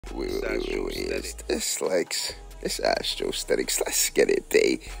Is this like it's Astrostetics? Let's get it,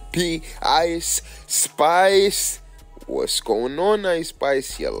 baby. Ice Spice. What's going on, Ice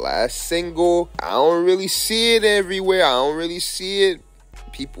Spice? Your last single. I don't really see it everywhere. I don't really see it.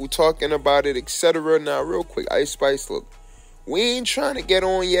 People talking about it, etc. Now, real quick, Ice Spice, look. We ain't trying to get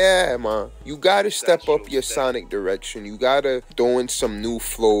on your ass, man. You gotta step up your sonic direction. You gotta throw in some new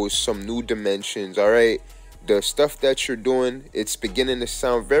flows, some new dimensions, alright? The stuff that you're doing, it's beginning to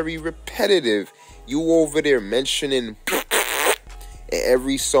sound very repetitive. You over there mentioning in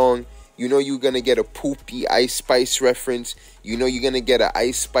every song. You know you're gonna get a poopy Ice Spice reference. You know you're gonna get an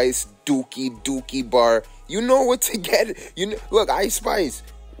Ice Spice dookie bar. You know what to get. Look, Ice Spice,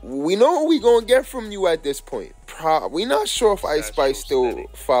 we know what we gonna get from you at this point. We not sure if Ice Spice still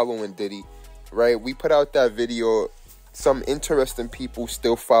following Diddy, right? We put out that video. Some interesting people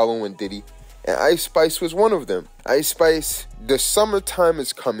still following Diddy, and Ice Spice was one of them. Ice Spice, the summertime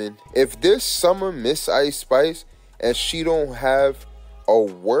is coming. If this summer Miss Ice Spice and she don't have a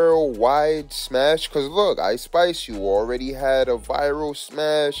worldwide smash, because look, Ice Spice, you already had a viral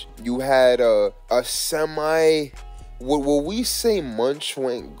smash. You had a semi. Will we say Munch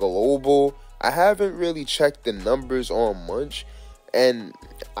went global? I haven't really checked the numbers on Munch, and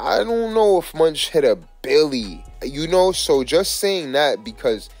I don't know if Munch hit a Billy. So just saying that,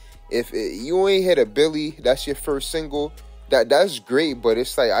 because if you ain't hit a Billy, that's your first single. That's great, but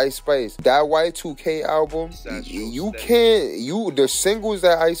it's like Ice Spice, that Y2K album, the singles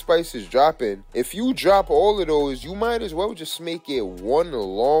that Ice Spice is dropping, if you drop all of those, you might as well just make it one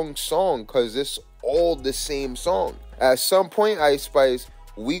long song, because it's all the same song. At some point, Ice Spice,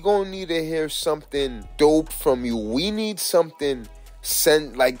 we gonna need to hear something dope from you. We need something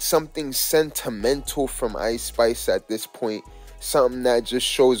something sentimental from Ice Spice at this point. Something that just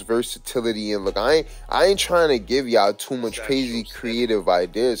shows versatility. And look, I ain't trying to give y'all too much crazy creative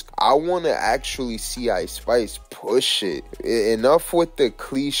ideas. I want to actually see Ice Spice push it. Enough with the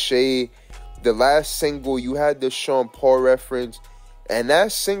cliche. The last single, you had the Sean Paul reference, and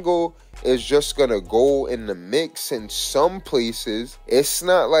that single is just gonna go in the mix in some places. It's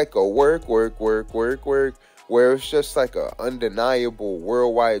not like a work where it's just like a undeniable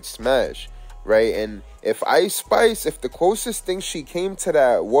worldwide smash, right? And if Ice Spice, if the closest thing she came to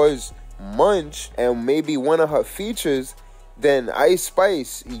that was Munch and maybe one of her features, then Ice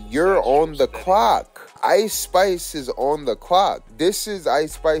Spice, you're on the clock. Ice Spice is on the clock. This is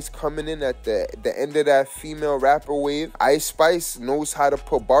Ice Spice coming in at the end of that female rapper wave. Ice Spice knows how to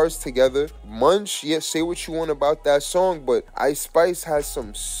put bars together. Munch, yeah, say what you want about that song, but Ice Spice has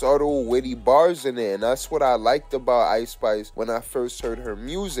some subtle, witty bars in it, and that's what I liked about Ice Spice when I first heard her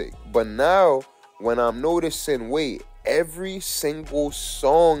music. But now, when I'm noticing, wait, every single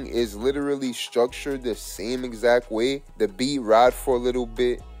song is literally structured the same exact way. The beat ride for a little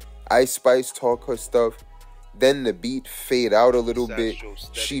bit, Ice Spice talk her stuff, then the beat fade out a little bit.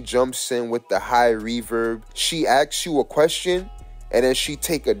 She jumps in with the high reverb. She asks you a question, and then she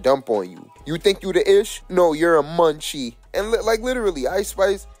take a dump on you. You think you the ish? No, you're a munchie. And like literally, Ice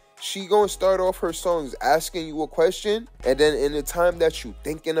Spice, she gonna start off her songs asking you a question, and then in the time that you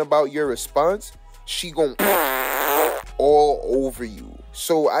thinking about your response, she gon' all over you.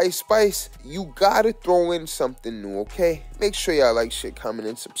 So Ice Spice, you gotta throw in something new, okay? Make sure y'all like, share, comment,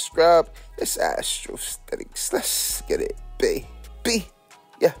 and subscribe. It's Astrostetics. Let's get it, baby.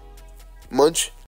 Yeah. Munch.